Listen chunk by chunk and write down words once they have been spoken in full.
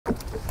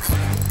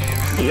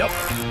Yep.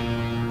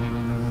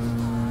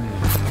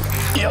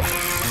 Yep.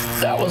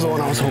 That was the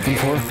one I was hoping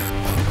for.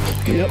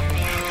 Yep.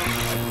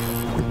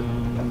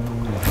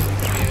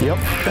 Yep,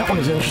 that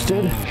one's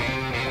interested.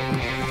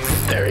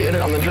 There, he hit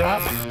it on the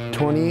drop.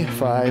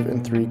 25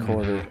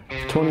 3/4.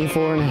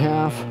 24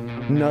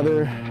 1/2.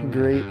 Another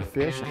great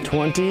fish.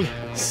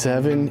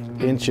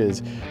 27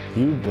 inches.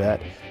 You bet.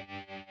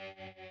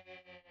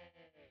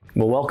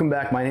 Well, welcome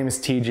back. My name is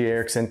TJ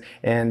Erickson,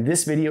 and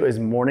this video is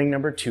morning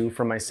number 2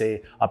 from my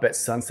stay up at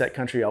Sunset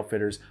Country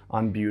Outfitters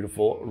on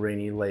beautiful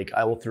Rainy Lake.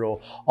 I will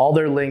throw all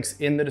their links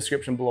in the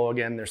description below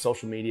again, their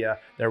social media,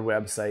 their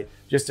website.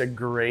 Just a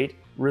great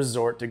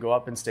resort to go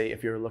up and stay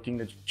if you're looking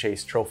to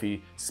chase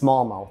trophy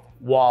smallmouth,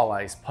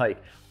 walleyes, pike.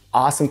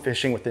 Awesome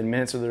fishing within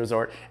minutes of the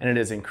resort, and it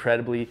is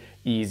incredibly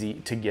easy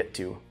to get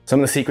to. Some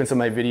of the sequence of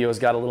my videos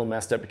got a little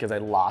messed up because I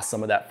lost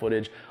some of that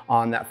footage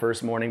on that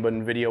first morning, but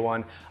in video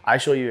 1, I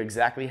show you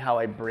exactly how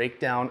I break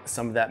down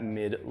some of that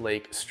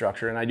mid-lake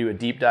structure, and I do a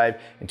deep dive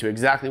into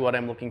exactly what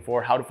I'm looking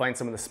for, how to find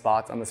some of the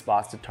spots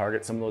to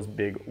target some of those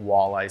big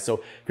walleyes. So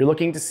if you're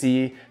looking to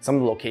see some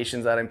of the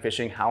locations that I'm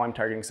fishing, how I'm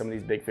targeting some of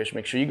these big fish,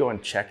 make sure you go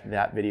and check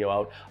that video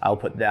out. I'll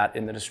put that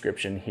in the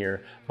description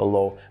here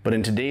below. But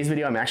in today's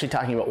video, I'm actually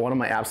talking about one of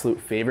my absolute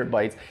favorite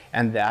bites,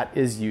 and that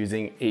is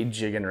using a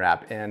jig and wrap.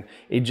 And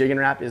a jig and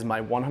wrap is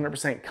my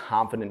 100%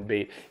 confident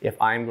bait if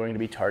I'm going to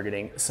be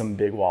targeting some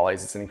big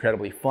walleyes. It's an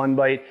incredibly fun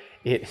bite.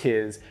 It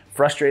is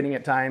frustrating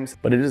at times,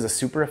 but it is a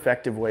super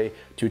effective way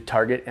to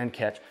target and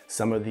catch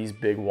some of these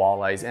big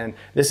walleyes. And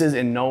this is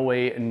in no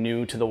way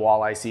new to the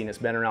walleye scene. It's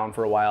been around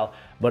for a while,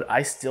 but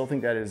I still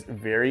think that is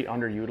very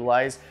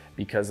underutilized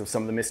because of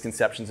some of the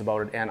misconceptions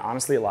about it. And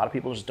honestly, a lot of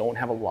people just don't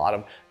have a lot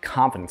of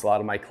confidence. A lot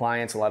of my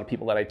clients, a lot of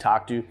people that I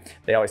talk to,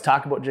 they always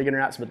talk about jig and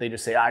wraps, but they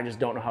just say, I just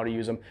don't know how to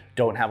use them,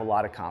 don't have a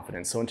lot of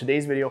confidence. So in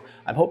today's video,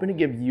 I'm hoping to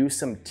give you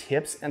some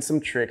tips and some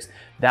tricks.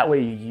 That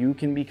way you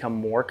can become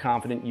more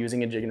confident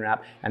using a jig and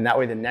wrap. And that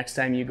way the next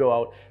time you go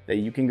out, that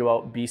you can go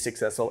out, be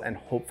successful, and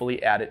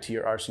hopefully add it to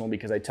your arsenal,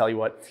 because I tell you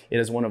what, it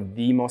is one of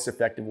the most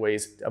effective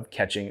ways of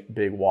catching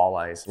big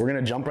walleyes. We're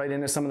gonna jump right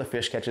into some of the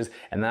fish catches,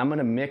 and then I'm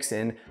gonna mix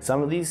in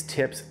some of these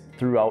tips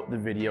throughout the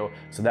video,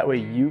 so that way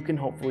you can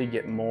hopefully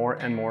get more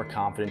and more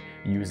confident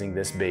using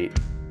this bait.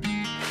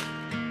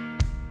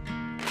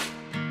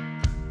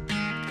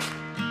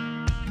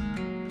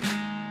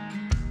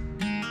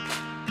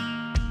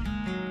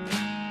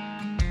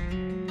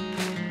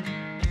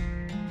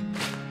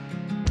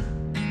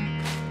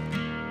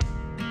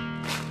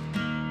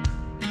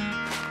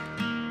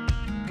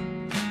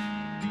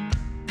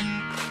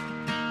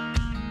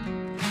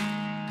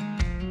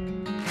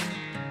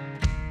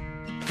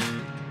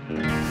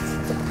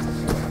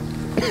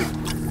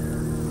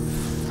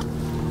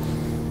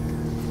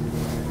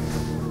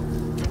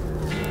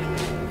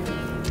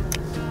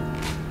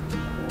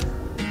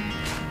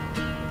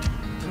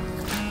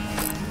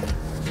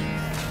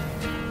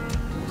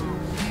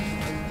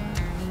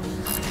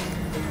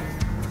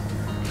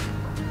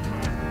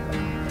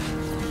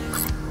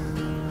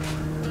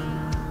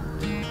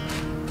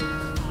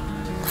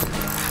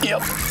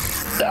 Yep,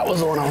 that was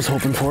the one I was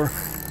hoping for.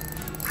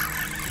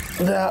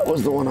 That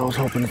was the one I was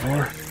hoping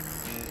for.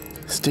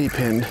 Stay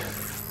pinned.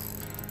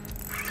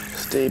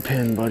 Stay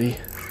pinned, buddy.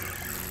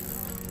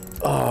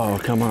 Oh,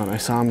 come on. I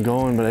saw him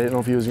going, but I didn't know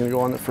if he was gonna go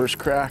on the first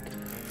crack.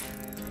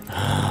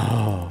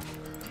 Oh,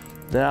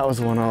 that was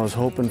the one I was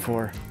hoping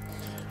for.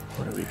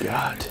 What do we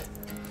got?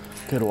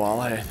 Good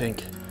walleye, I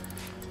think.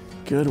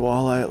 Good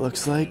walleye, it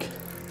looks like.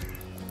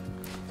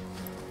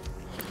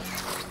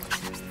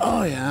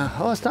 Oh yeah,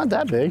 oh, it's not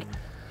that big.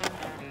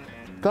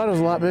 Thought it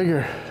was a lot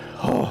bigger.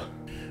 Oh,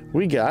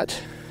 we got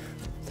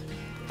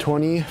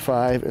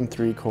 25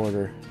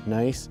 3/4.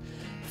 Nice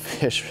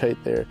fish right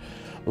there.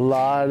 A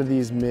lot of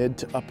these mid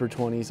to upper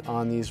 20s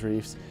on these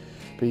reefs,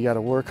 but you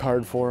gotta work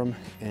hard for them,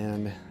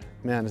 and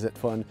man, is it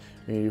fun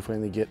when you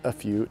finally get a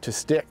few to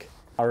stick.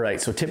 All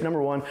right, so tip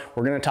number 1,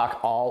 we're gonna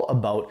talk all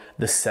about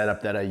the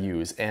setup that I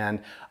use.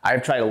 And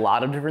I've tried a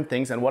lot of different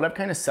things, and what I've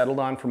kind of settled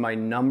on for my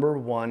number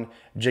 1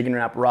 jig and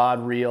wrap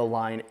rod, reel,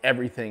 line,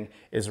 everything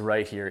is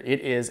right here.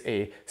 It is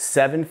a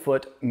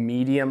 7-foot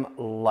medium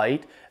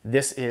light.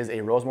 This is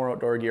a Rosemore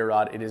outdoor gear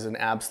rod. It is an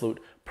absolute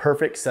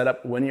perfect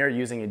setup when you're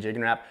using a jig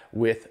and wrap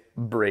with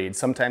braid.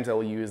 Sometimes I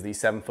will use the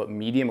 7-foot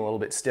medium, a little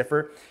bit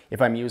stiffer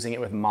if I'm using it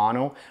with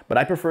mono, but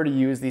I prefer to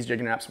use these jig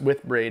and wraps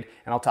with braid,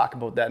 and I'll talk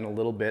about that in a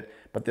little bit.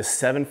 But this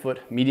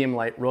 7-foot medium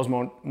light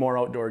Rosemore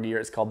outdoor gear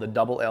is called the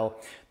Double L.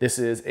 This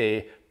is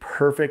a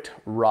perfect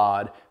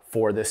rod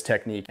for this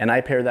technique, and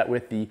I pair that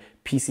with the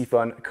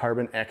Piscifun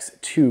Carbon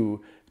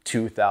X2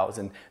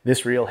 2000.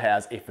 This reel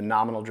has a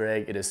phenomenal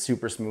drag. It is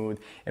super smooth.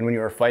 And when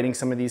you are fighting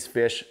some of these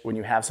fish, when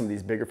you have some of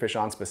these bigger fish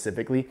on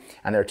specifically,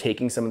 and they're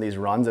taking some of these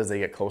runs as they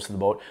get close to the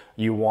boat,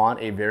 you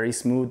want a very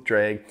smooth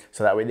drag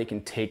so that way they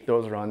can take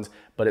those runs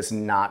but it's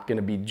not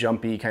gonna be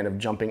jumpy, kind of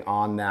jumping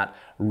on that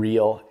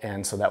reel,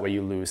 and so that way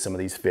you lose some of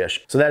these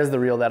fish. So that is the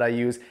reel that I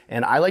use,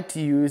 and I like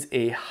to use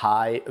a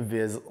high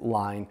vis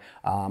line.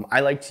 I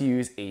like to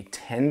use a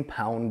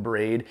 10-pound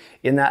braid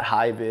in that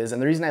high vis,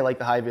 and the reason I like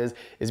the high vis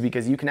is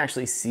because you can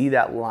actually see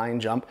that line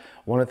jump.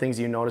 One of the things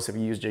you notice if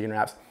you use jigging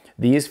wraps,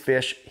 these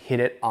fish hit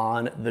it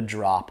on the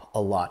drop a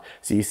lot.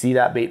 So you see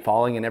that bait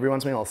falling, and every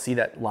once in a while I'll see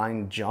that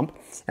line jump,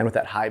 and with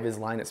that high vis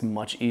line it's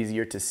much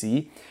easier to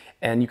see,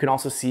 and you can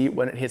also see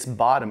when it hits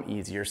bottom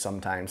easier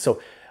sometimes.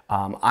 So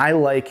I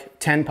like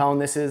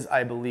 10-pound. This is,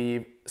 I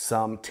believe,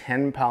 some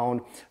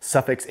 10-pound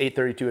Suffix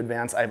 832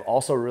 Advance. I've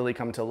also really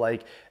come to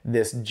like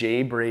this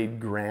J-Braid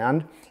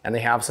Grand, and they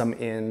have some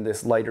in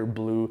this lighter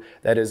blue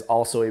that is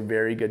also a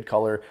very good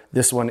color.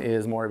 This one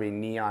is more of a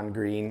neon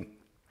green.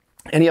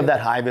 Any of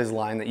that high vis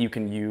line that you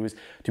can use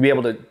to be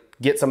able to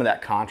get some of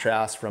that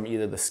contrast from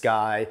either the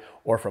sky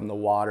or from the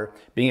water,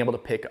 being able to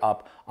pick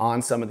up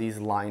on some of these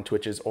line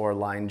twitches or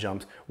line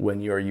jumps when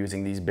you're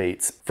using these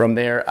baits. From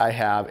there, I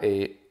have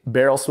a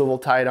barrel swivel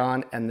tied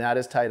on, and that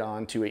is tied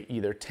on to a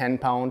either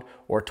 10-pound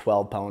or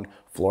 12-pound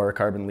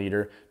fluorocarbon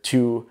leader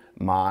to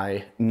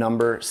my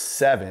number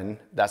 7.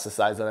 That's the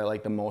size that I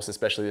like the most,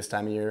 especially this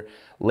time of year.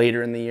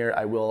 Later in the year,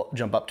 I will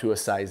jump up to a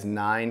size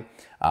 9,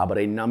 but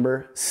a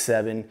number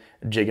 7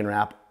 jigging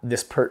wrap.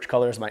 This perch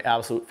color is my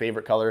absolute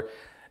favorite color.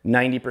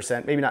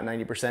 90%, maybe not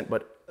 90%,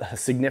 but a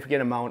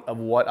significant amount of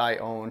what I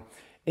own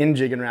in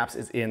jigging wraps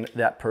is in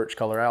that perch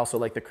color. I also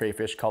like the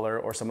crayfish color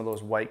or some of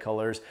those white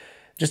colors.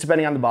 Just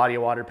depending on the body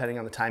of water, depending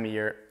on the time of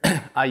year,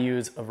 I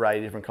use a variety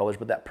of different colors,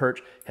 but that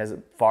perch has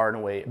far and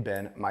away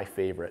been my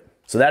favorite.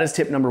 So that is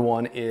tip number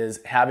 1, is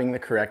having the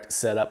correct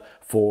setup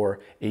for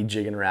a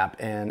jigging wrap.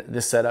 And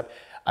this setup,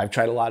 I've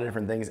tried a lot of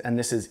different things, and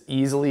this has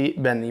easily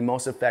been the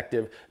most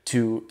effective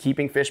to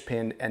keeping fish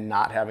pinned and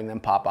not having them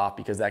pop off,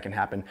 because that can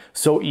happen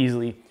so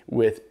easily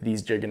with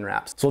these jigging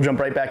wraps. So we'll jump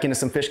right back into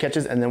some fish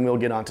catches, and then we'll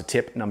get on to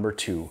tip number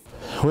 2.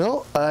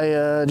 Well,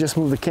 I just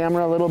moved the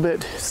camera a little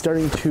bit. It's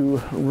starting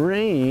to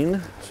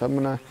rain, so I'm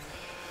gonna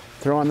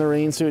throw on the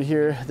rain suit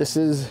here. This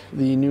is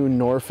the new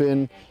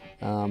Norfin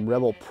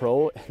Rebel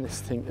Pro, and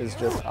this thing is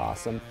just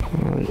awesome.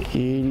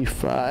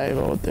 85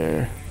 out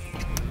there.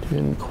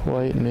 Didn't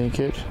quite make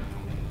it.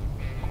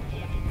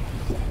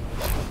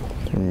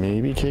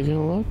 Maybe taking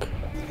a look.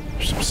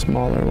 There's some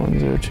smaller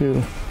ones there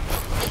too.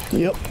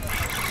 Yep.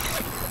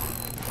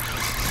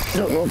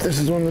 Don't know if this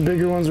is one of the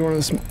bigger ones or one of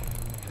the small.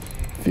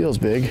 Feels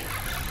big.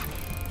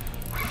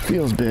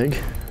 Feels big.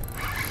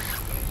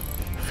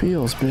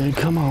 Feels big.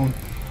 Come on.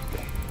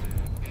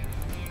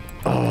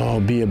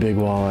 Oh, be a big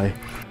walleye.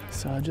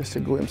 Saw just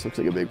a glimpse. Looks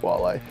like a big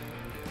walleye.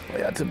 Oh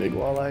yeah, it's a big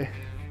walleye.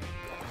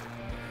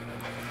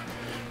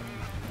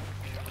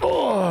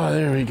 Oh,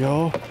 there we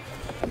go.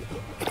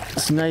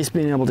 It's nice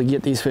being able to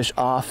get these fish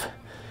off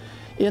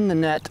in the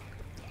net,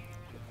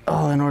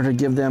 in order to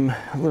give them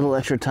a little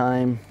extra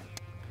time,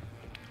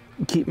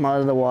 keep them out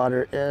of the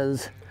water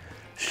as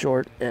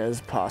short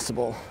as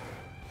possible.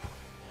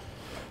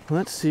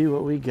 Let's see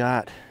what we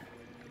got.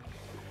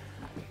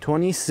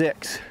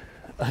 26.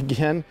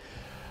 Again,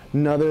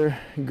 another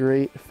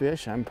great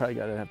fish. I'm probably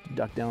gonna have to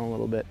duck down a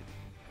little bit.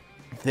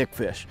 Thick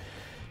fish.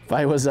 If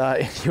I was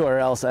anywhere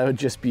else, I would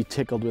just be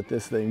tickled with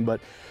this thing,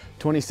 but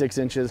 26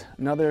 inches,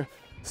 another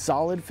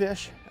solid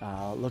fish.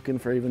 Looking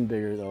for even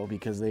bigger though,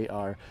 because they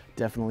are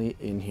definitely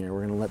in here.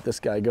 We're gonna let this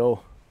guy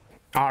go.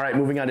 All right,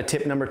 moving on to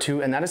tip number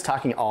 2, and that is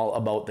talking all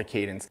about the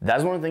cadence. That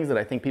is one of the things that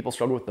I think people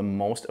struggle with the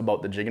most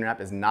about the jigging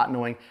wrap, is not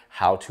knowing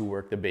how to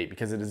work the bait,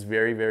 because it is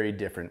very, very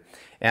different.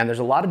 And there's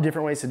a lot of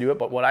different ways to do it,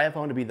 but what I have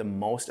found to be the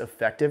most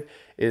effective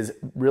is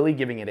really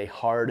giving it a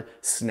hard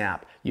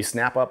snap. You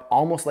snap up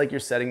almost like you're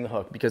setting the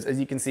hook, because as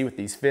you can see with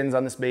these fins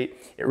on this bait,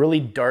 it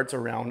really darts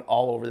around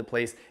all over the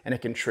place, and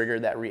it can trigger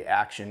that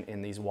reaction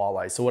in these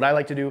walleyes. So what I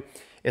like to do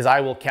is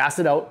I will cast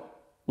it out,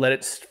 let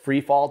it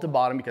free fall to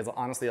bottom, because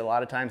honestly, a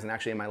lot of times, and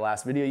actually in my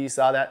last video you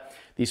saw that,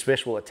 these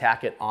fish will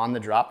attack it on the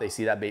drop. They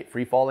see that bait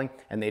free falling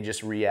and they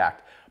just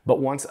react. But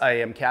once I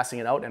am casting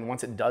it out and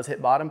once it does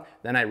hit bottom,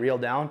 then I reel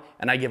down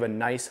and I give a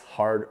nice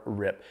hard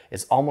rip.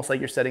 It's almost like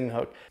you're setting the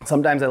hook.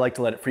 Sometimes I like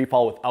to let it free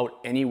fall without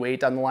any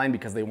weight on the line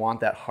because they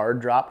want that hard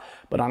drop.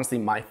 But honestly,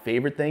 my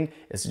favorite thing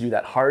is to do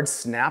that hard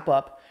snap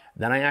up.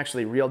 Then I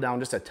actually reel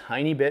down just a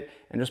tiny bit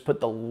and just put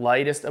the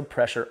lightest of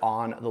pressure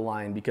on the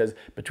line, because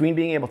between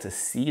being able to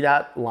see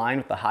that line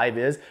with the high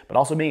vis, but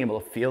also being able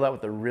to feel that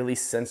with a really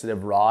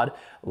sensitive rod,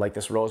 like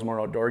this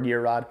Rosemore outdoor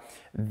gear rod,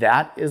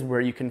 that is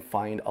where you can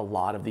find a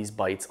lot of these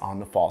bites on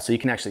the fall. So you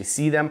can actually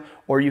see them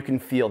or you can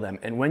feel them.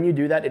 And when you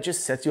do that, it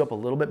just sets you up a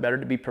little bit better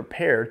to be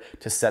prepared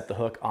to set the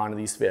hook onto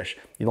these fish.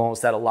 You'll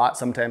notice that a lot.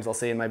 Sometimes I'll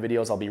say in my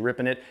videos, I'll be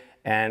ripping it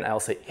and I'll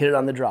say, hit it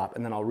on the drop,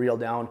 and then I'll reel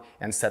down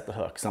and set the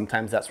hook.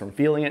 Sometimes that's from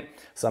feeling it,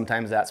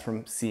 sometimes that's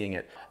from seeing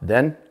it.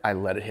 Then I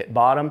let it hit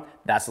bottom.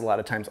 That's a lot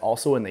of times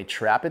also when they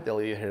trap it,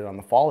 they'll either hit it on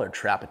the fall or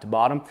trap it to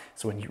bottom.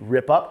 So when you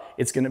rip up,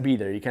 it's gonna be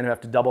there. You kind of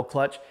have to double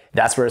clutch.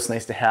 That's where it's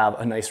nice to have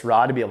a nice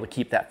rod to be able to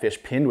keep that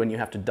fish pinned when you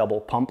have to double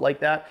pump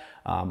like that.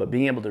 But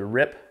being able to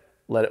rip,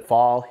 let it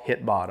fall,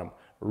 hit bottom,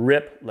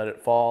 rip, let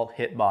it fall,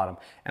 hit bottom.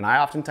 And I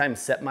oftentimes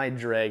set my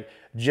drag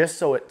just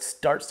so it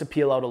starts to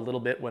peel out a little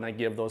bit when I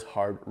give those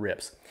hard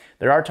rips.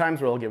 There are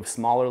times where I'll give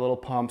smaller little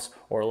pumps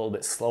or a little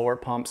bit slower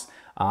pumps,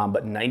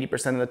 but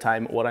 90% of the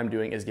time what I'm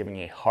doing is giving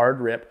a hard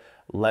rip,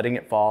 letting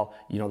it fall.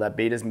 You know, that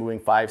bait is moving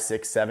 5,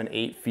 6, 7,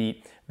 8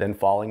 feet, then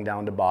falling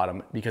down to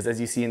bottom. Because as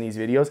you see in these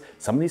videos,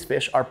 some of these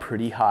fish are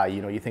pretty high.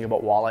 You know, you think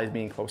about walleyes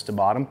being close to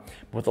bottom.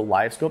 With a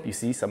live scope, you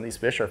see some of these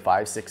fish are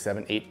 5, 6,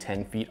 7, 8,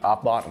 10 feet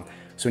off bottom.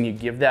 So when you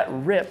give that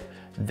rip,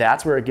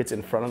 that's where it gets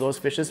in front of those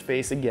fish's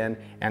face again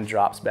and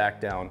drops back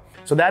down.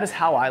 So that is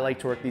how I like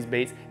to work these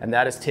baits, and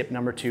that is tip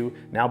number 2.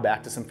 Now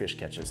back to some fish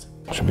catches.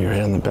 Should be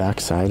right on the back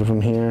side of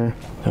him here.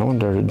 That one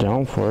darted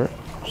down for it.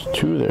 There's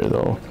 2 there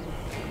though.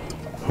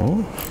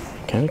 Oh,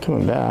 kind of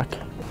coming back.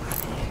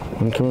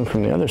 One coming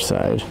from the other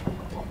side.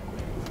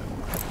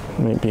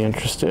 Might be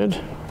interested.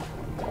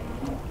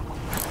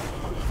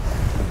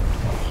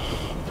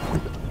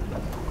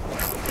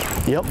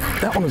 Yep,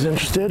 that one was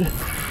interested.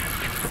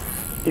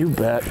 You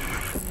bet.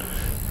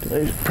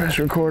 Did I press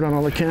record on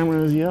all the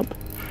cameras? Yep.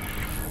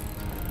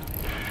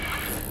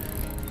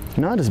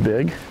 Not as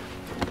big.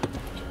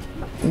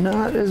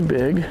 Not as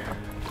big.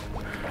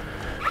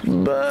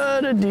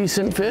 But a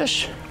decent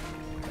fish.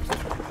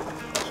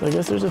 So I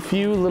guess there's a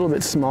few little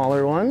bit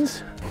smaller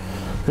ones.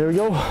 There we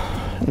go.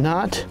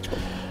 Not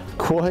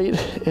quite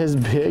as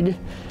big,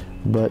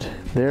 but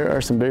there are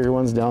some bigger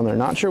ones down there.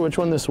 Not sure which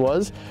one this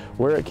was,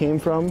 where it came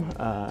from,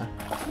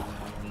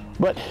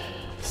 but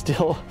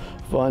still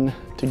fun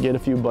to get a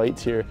few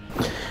bites here.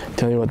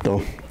 Tell you what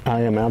though,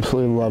 I am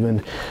absolutely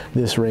loving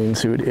this rain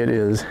suit. It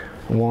is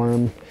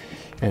warm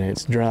and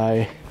it's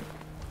dry.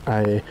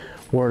 I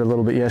wore it a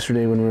little bit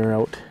yesterday when we were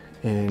out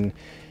and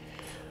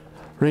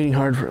raining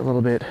hard for a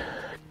little bit.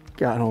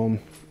 Got home,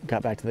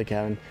 got back to the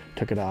cabin,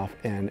 took it off,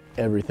 and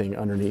everything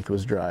underneath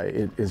was dry.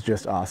 It is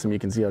just awesome. You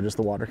can see how just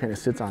the water kind of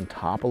sits on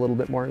top a little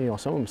bit more. You know,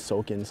 some of them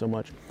soak in so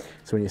much.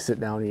 So when you sit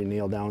down and you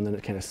kneel down, then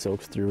it kind of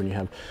soaks through and you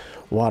have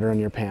water on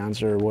your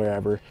pants or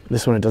wherever.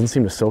 This one, it doesn't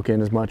seem to soak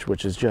in as much,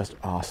 which is just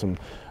awesome.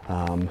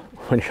 When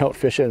you're out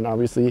fishing and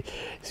obviously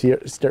you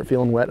start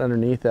feeling wet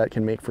underneath, that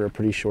can make for a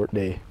pretty short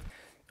day.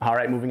 All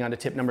right, moving on to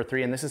tip number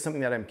 3, and this is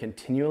something that I'm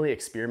continually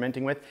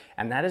experimenting with,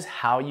 and that is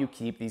how you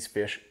keep these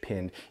fish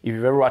pinned. If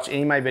you've ever watched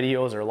any of my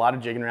videos or a lot of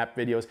Jigging Rap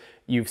videos,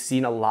 you've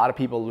seen a lot of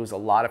people lose a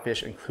lot of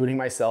fish, including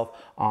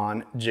myself,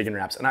 on Jigging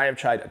Raps. And I have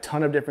tried a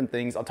ton of different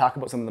things. I'll talk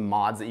about some of the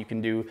mods that you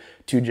can do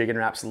to Jigging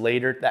Raps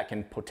later that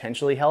can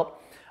potentially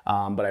help,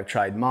 but I've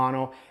tried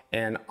mono.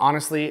 And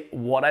honestly,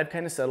 what I've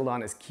kind of settled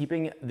on is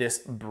keeping this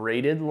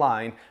braided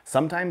line.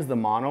 Sometimes the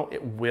mono,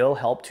 it will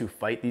help to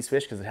fight these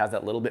fish because it has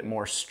that little bit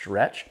more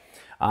stretch.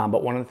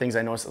 But one of the things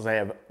I noticed is I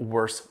have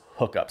worse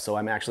hookup. So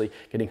I'm actually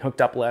getting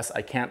hooked up less.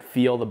 I can't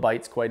feel the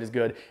bites quite as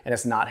good, and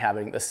it's not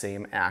having the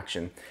same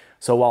action.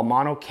 So while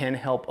mono can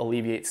help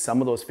alleviate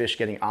some of those fish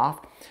getting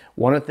off,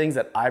 one of the things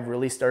that I've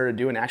really started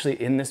to do, and actually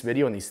in this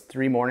video, in these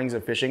 3 mornings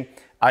of fishing,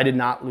 I did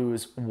not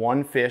lose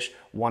one fish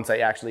once I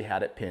actually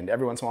had it pinned.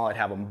 Every once in a while I'd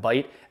have them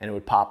bite and it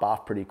would pop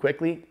off pretty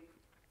quickly,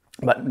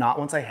 but not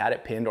once I had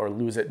it pinned or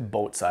lose it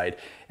boat side.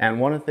 And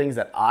one of the things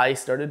that I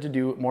started to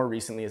do more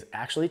recently is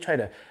actually try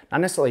to not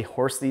necessarily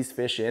horse these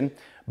fish in,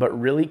 but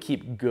really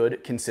keep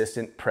good,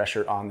 consistent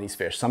pressure on these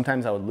fish.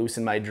 Sometimes I would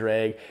loosen my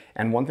drag.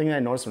 And one thing that I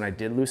noticed when I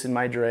did loosen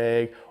my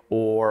drag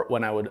or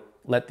when I would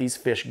let these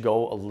fish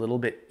go a little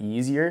bit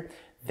easier,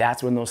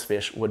 that's when those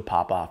fish would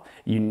pop off.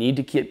 You need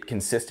to keep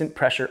consistent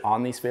pressure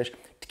on these fish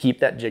to keep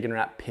that Jigging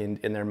Rap pinned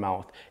in their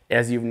mouth.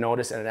 As you've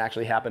noticed, and it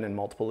actually happened in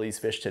multiple of these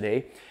fish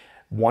today,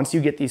 once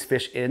you get these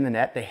fish in the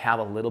net, they have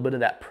a little bit of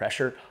that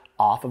pressure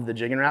off of the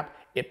Jigging Rap.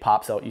 It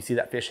pops out. You see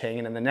that fish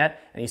hanging in the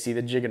net and you see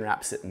the Jigging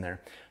Rap sitting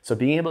there. So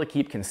being able to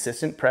keep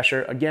consistent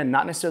pressure, again,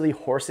 not necessarily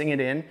horsing it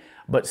in,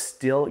 but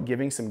still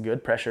giving some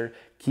good pressure,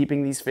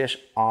 keeping these fish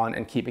on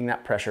and keeping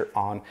that pressure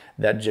on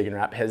that Jigging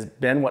Rap has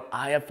been what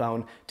I have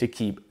found to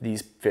keep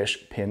these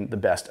fish pinned the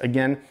best.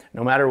 Again,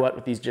 no matter what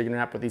with these Jigging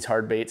Rap, with these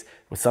hard baits,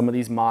 with some of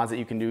these mods that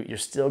you can do, you're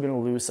still gonna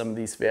lose some of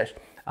these fish.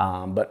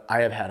 But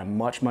I have had a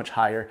much, much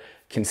higher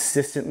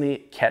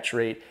consistently catch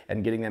rate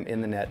and getting them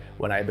in the net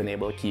when I've been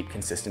able to keep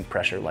consistent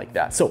pressure like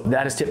that. So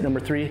that is tip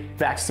number 3.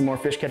 Back to some more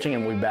fish catching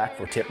and we'll be back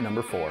for tip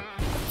number 4.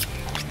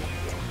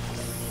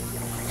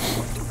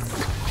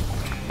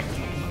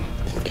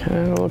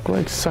 Kind of look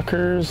like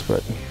suckers,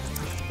 but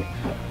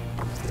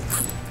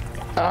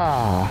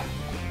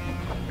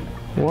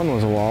one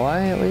was a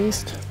walleye at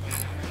least.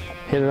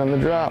 Hit it on the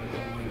drop.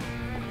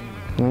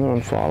 Another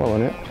one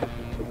following it.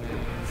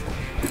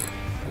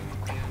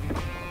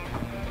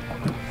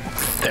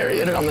 There, he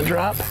hit it on the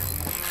drop.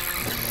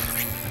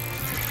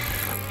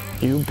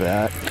 You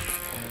bet.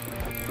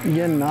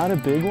 Again, not a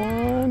big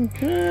one.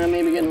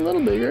 Maybe getting a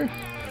little bigger.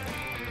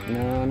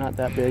 No, not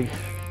that big.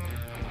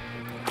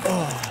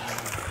 Oh.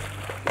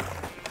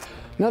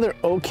 Another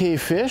okay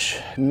fish,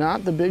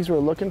 not the bigs we're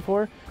looking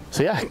for.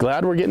 So yeah,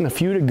 glad we're getting a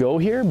few to go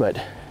here, but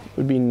it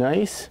would be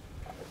nice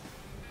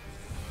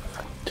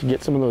to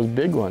get some of those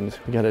big ones.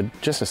 We got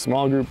just a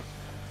small group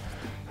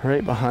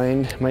right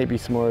behind. Might be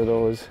some more of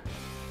those.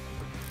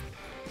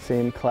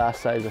 same class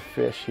size of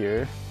fish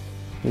here.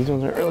 These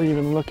ones aren't really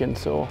even looking,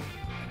 so.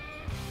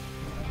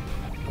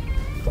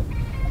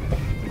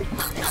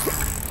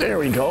 There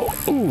we go.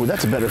 Ooh,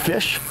 that's a better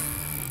fish.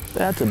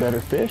 That's a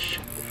better fish.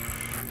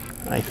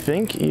 I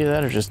think either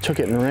that or just took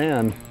it and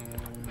ran.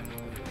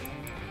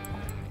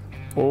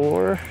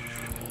 Or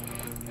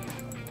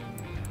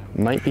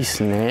might be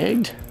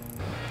snagged.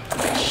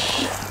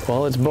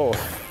 Well, it's both.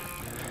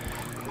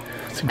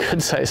 It's a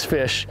good sized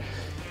fish,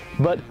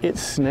 but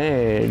it's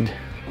snagged.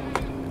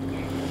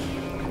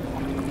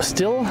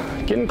 Still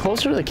getting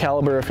closer to the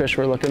caliber of fish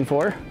we're looking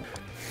for.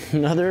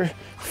 Another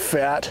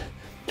fat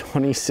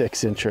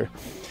 26 incher.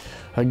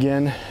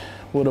 Again,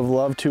 would have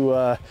loved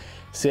to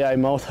say I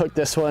mouth hooked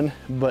this one,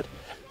 but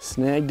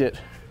snagged it.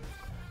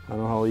 I don't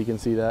know how you can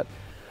see that.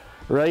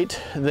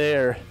 Right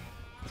there.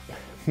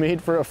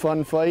 Made for a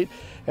fun fight,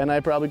 and I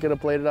probably could have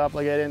played it off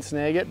like I didn't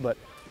snag it, but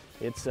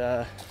it's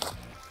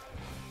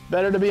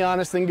better to be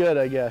honest than good,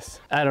 I guess.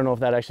 I don't know if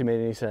that actually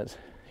made any sense.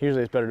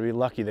 Usually it's better to be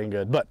lucky than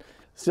good, but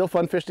still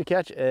fun fish to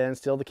catch and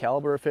still the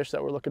caliber of fish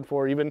that we're looking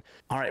for even.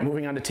 All right,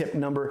 moving on to tip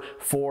number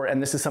 4,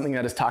 and this is something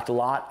that is talked a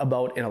lot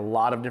about in a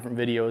lot of different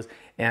videos,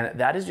 and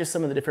that is just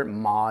some of the different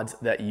mods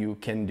that you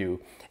can do.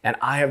 And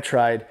I have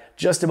tried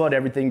just about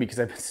everything because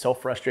I've been so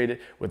frustrated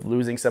with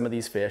losing some of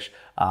these fish.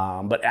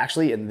 But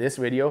actually in this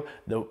video,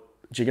 the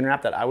Jigging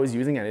wrap that I was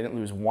using, I didn't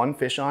lose one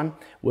fish on,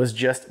 was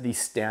just the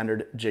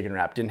standard Jigging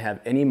wrap. Didn't have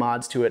any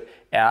mods to it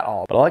at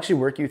all. But I'll actually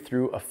work you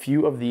through a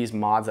few of these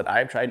mods that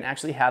I've tried and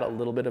actually had a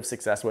little bit of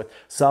success with,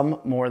 some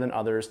more than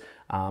others,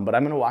 but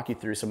I'm gonna walk you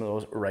through some of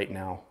those right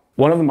now.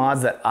 One of the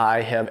mods that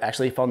I have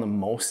actually found the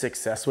most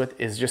success with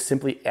is just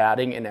simply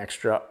adding an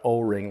extra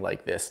O-ring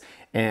like this.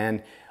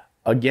 And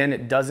again,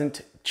 it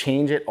doesn't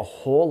change it a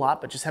whole lot,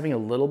 but just having a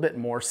little bit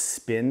more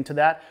spin to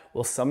that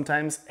will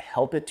sometimes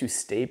help it to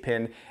stay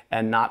pinned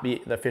and not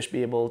be the fish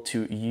be able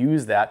to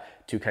use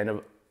that to kind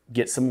of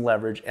get some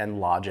leverage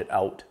and lodge it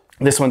out.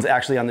 This one's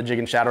actually on the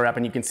Jigging Shadow Wrap,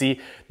 and you can see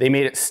they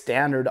made it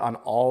standard on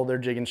all their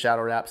Jigging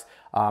Shadow Wraps,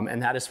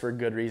 and that is for a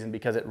good reason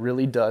because it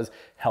really does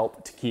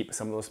help to keep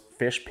some of those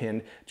fish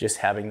pinned, just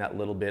having that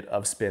little bit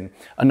of spin.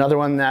 Another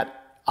one that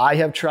I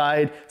have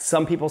tried,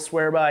 some people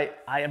swear by,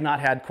 I have not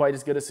had quite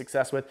as good a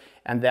success with,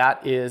 and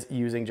that is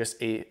using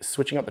just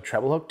switching up the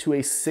treble hook to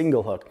a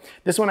single hook.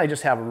 This one I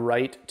just have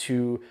right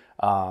to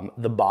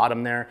the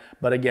bottom there,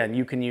 but again,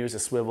 you can use a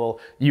swivel,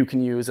 you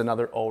can use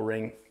another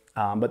O-ring,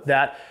 but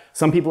that,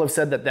 some people have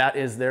said that that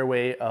is their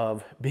way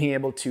of being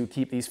able to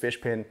keep these fish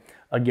pinned.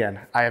 Again,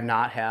 I have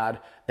not had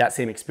that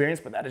same experience,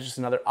 but that is just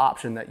another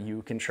option that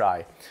you can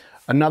try.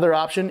 Another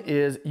option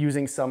is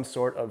using some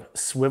sort of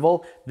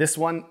swivel. This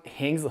one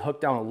hangs the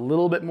hook down a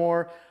little bit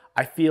more.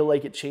 I feel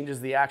like it changes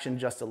the action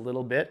just a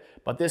little bit,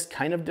 but this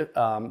kind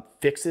of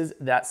fixes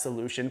that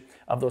solution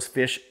of those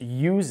fish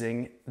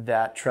using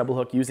that treble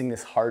hook, using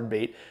this hard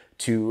bait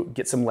to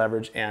get some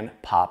leverage and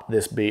pop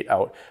this bait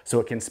out so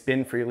it can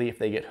spin freely if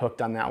they get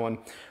hooked on that one.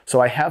 So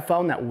I have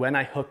found that when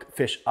I hook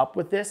fish up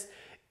with this,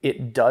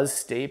 it does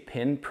stay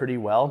pinned pretty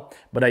well,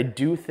 but I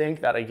do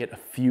think that I get a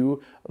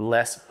few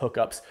less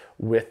hookups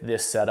with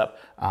this setup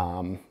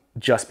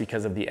just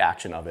because of the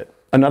action of it.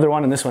 Another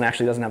one, and this one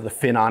actually doesn't have the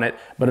fin on it,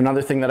 but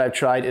another thing that I've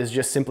tried is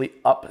just simply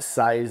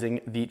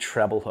upsizing the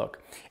treble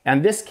hook.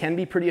 And this can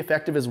be pretty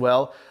effective as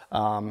well.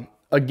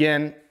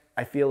 Again,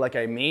 I feel like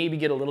I maybe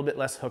get a little bit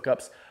less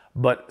hookups,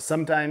 but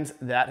sometimes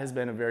that has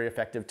been a very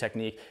effective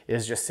technique,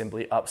 is just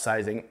simply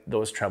upsizing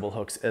those treble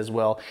hooks as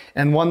well.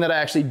 And one that I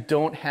actually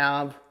don't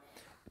have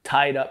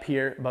tied up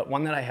here, but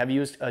one that I have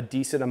used a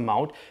decent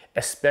amount,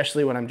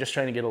 especially when I'm just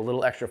trying to get a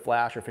little extra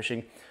flash or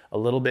fishing a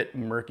little bit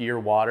murkier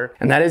water.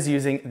 And that is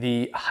using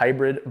the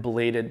hybrid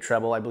bladed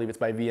treble. I believe it's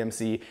by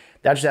VMC.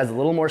 That just has a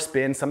little more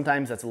spin.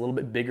 Sometimes that's a little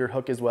bit bigger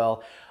hook as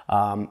well.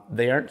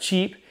 They aren't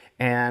cheap.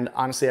 And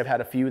honestly, I've had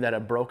a few that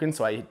have broken,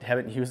 so I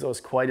haven't used those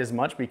quite as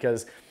much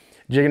because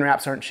Jigging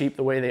wraps aren't cheap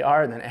the way they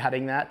are, and then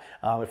adding that,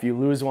 if you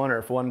lose one or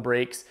if one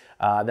breaks,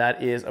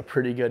 that is a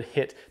pretty good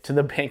hit to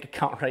the bank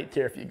account right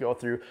there if you go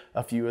through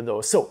a few of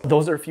those. So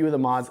those are a few of the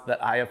mods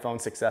that I have found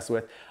success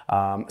with,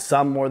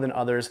 some more than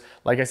others.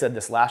 Like I said,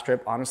 this last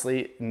trip,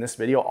 honestly, in this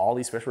video, all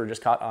these fish were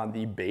just caught on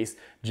the base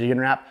Jigging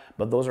wrap,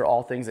 but those are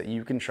all things that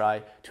you can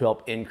try to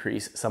help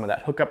increase some of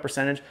that hookup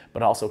percentage,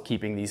 but also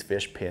keeping these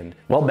fish pinned.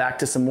 Well, back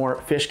to some more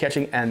fish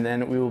catching, and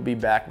then we will be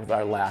back with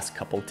our last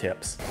couple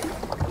tips.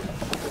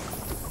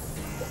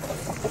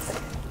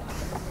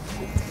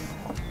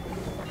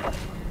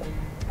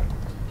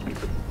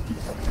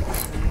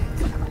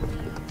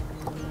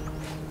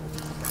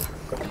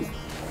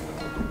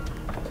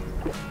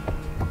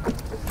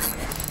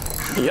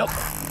 Yep.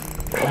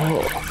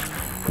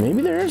 Oh,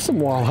 maybe there is some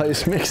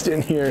walleyes mixed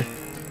in here.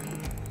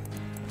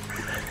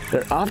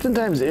 There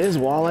oftentimes is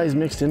walleyes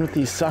mixed in with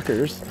these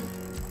suckers.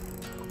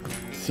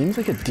 Seems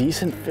like a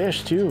decent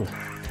fish too.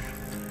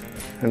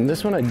 And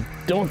this one I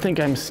don't think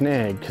I'm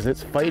snagged because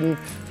it's fighting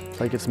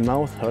like it's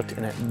mouth hooked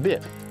and it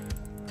bit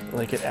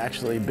like it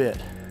actually bit.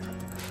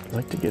 I'd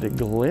like to get a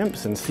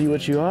glimpse and see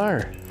what you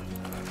are.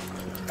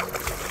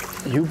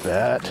 You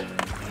bet.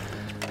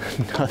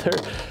 Another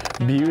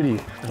beauty.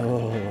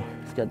 Oh,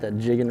 it's got that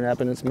jigging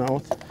wrap in its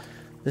mouth.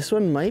 This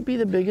one might be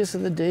the biggest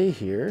of the day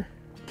here.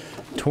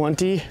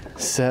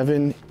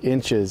 27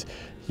 inches.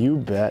 You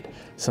bet.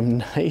 Some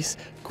nice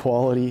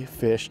quality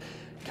fish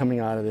coming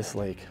out of this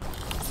lake.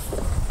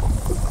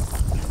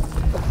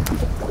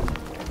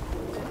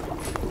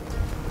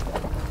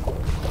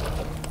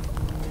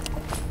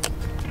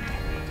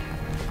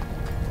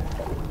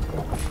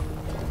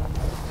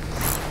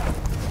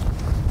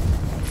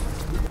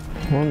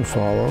 One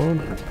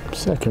followed,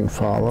 second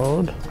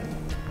followed.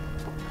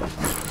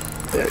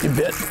 There you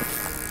bit.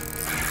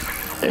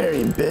 There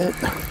you bit.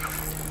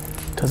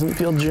 Doesn't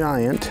feel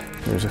giant.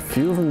 There's a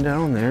few of them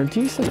down there.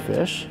 Decent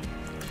fish.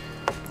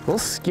 A little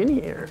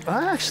skinnier.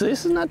 Actually,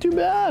 this is not too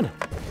bad.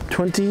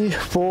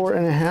 24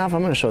 and a half.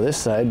 I'm gonna show this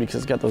side because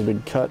it's got those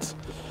big cuts.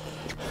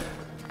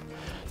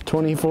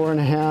 24 and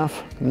a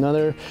half.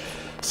 Another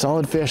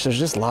solid fish. There's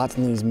just lots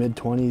in these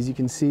mid-20s. You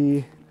can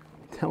see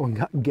that one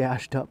got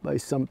gashed up by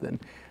something.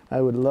 I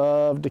would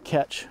love to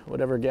catch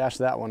whatever gashed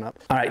that one up.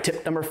 All right,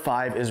 tip number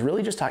 5 is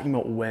really just talking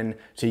about when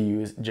to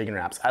use jigging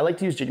wraps. I like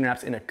to use jigging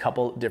wraps in a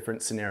couple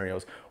different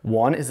scenarios.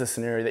 One is the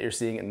scenario that you're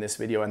seeing in this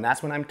video, and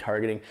that's when I'm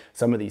targeting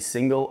some of these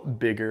single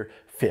bigger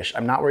fish.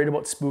 I'm not worried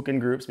about spooking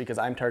groups because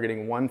I'm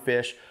targeting one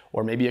fish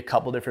or maybe a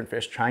couple different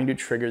fish, trying to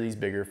trigger these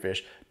bigger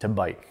fish to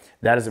bite.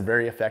 That is a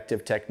very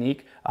effective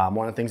technique.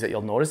 One of the things that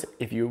you'll notice,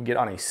 if you get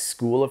on a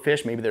school of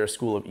fish, maybe they're a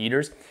school of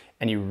eaters,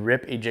 and you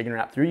rip a jigging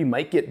wrap through, you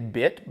might get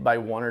bit by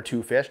 1 or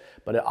 2 fish,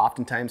 but it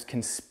oftentimes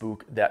can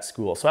spook that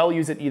school. So I'll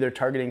use it either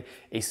targeting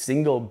a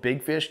single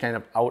big fish kind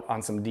of out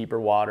on some deeper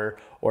water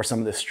or some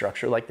of this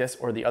structure like this,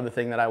 or the other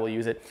thing that I will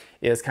use it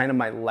is kind of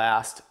my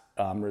last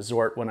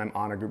resort when I'm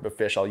on a group of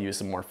fish. I'll use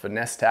some more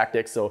finesse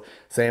tactics. So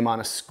say I'm on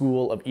a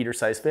school of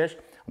eater-sized fish,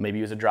 I'll maybe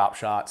use a drop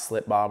shot,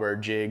 slip bobber,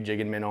 jig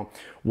and minnow,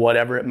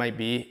 whatever it might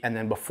be. And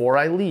then before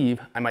I leave,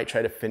 I might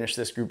try to finish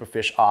this group of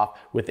fish off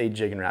with a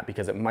jigging wrap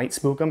because it might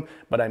spook them,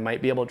 but I might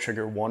be able to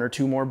trigger 1 or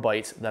 2 more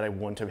bites that I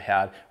wouldn't have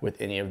had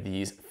with any of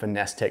these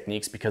finesse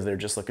techniques because they're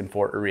just looking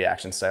for a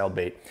reaction style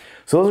bait.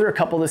 So those are a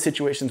couple of the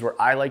situations where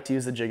I like to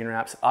use the jigging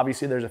wraps.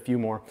 Obviously there's a few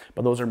more,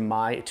 but those are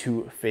my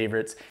 2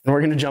 favorites. And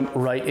we're gonna jump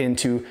right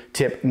into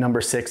tip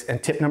number 6.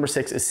 And tip number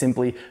 6 is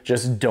simply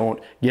just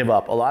don't give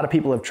up. A lot of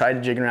people have tried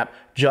a jigging wrap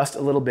just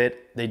a little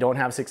bit, they don't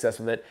have success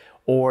with it,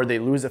 or they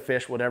lose a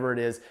fish, whatever it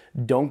is.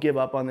 Don't give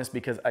up on this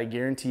because I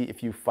guarantee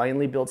if you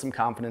finally build some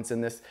confidence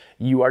in this,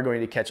 you are going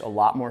to catch a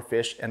lot more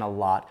fish and a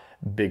lot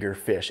bigger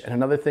fish. And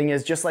another thing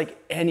is, just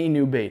like any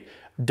new bait,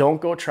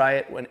 don't go try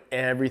it when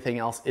everything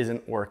else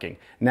isn't working.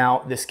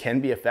 Now, this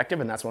can be effective,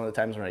 and that's one of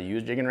the times when I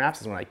use jigging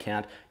wraps is when I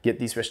can't get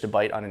these fish to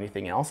bite on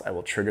anything else. I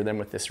will trigger them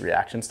with this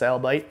reaction style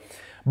bite.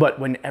 But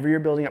whenever you're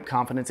building up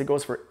confidence, it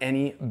goes for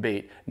any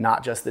bait,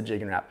 not just the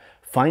jigging wrap.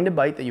 Find a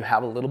bite that you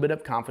have a little bit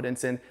of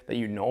confidence in, that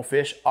you know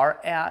fish are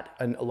at,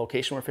 a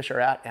location where fish are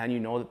at, and you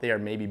know that they are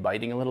maybe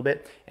biting a little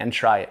bit, and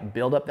try it.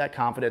 Build up that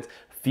confidence,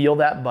 feel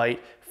that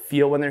bite,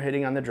 feel when they're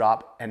hitting on the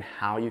drop, and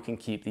how you can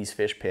keep these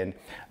fish pinned.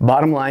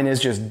 Bottom line is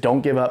just don't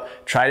give up.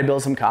 Try to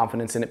build some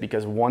confidence in it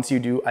because once you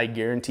do, I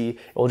guarantee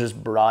it will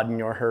just broaden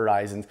your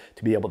horizons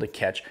to be able to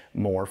catch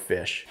more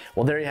fish.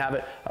 Well, there you have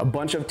it. A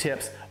bunch of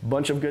tips, a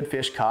bunch of good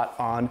fish caught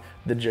on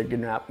the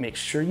jigging wrap. Make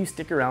sure you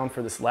stick around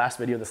for this last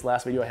video. This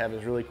last video I have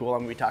is really cool. I'm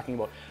gonna be talking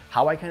about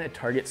how I kind of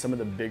target some of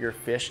the bigger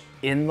fish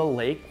in the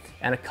lake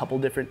and a couple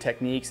different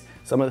techniques,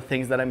 some of the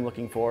things that I'm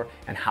looking for,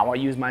 and how I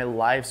use my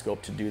live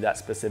scope to do that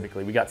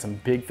specifically. We got some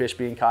big fish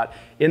being caught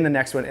in the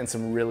next one and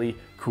some really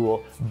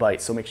cool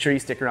bites. So make sure you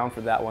stick around for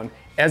that one.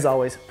 As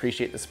always,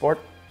 appreciate the support.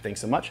 Thanks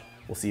so much.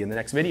 We'll see you in the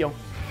next video.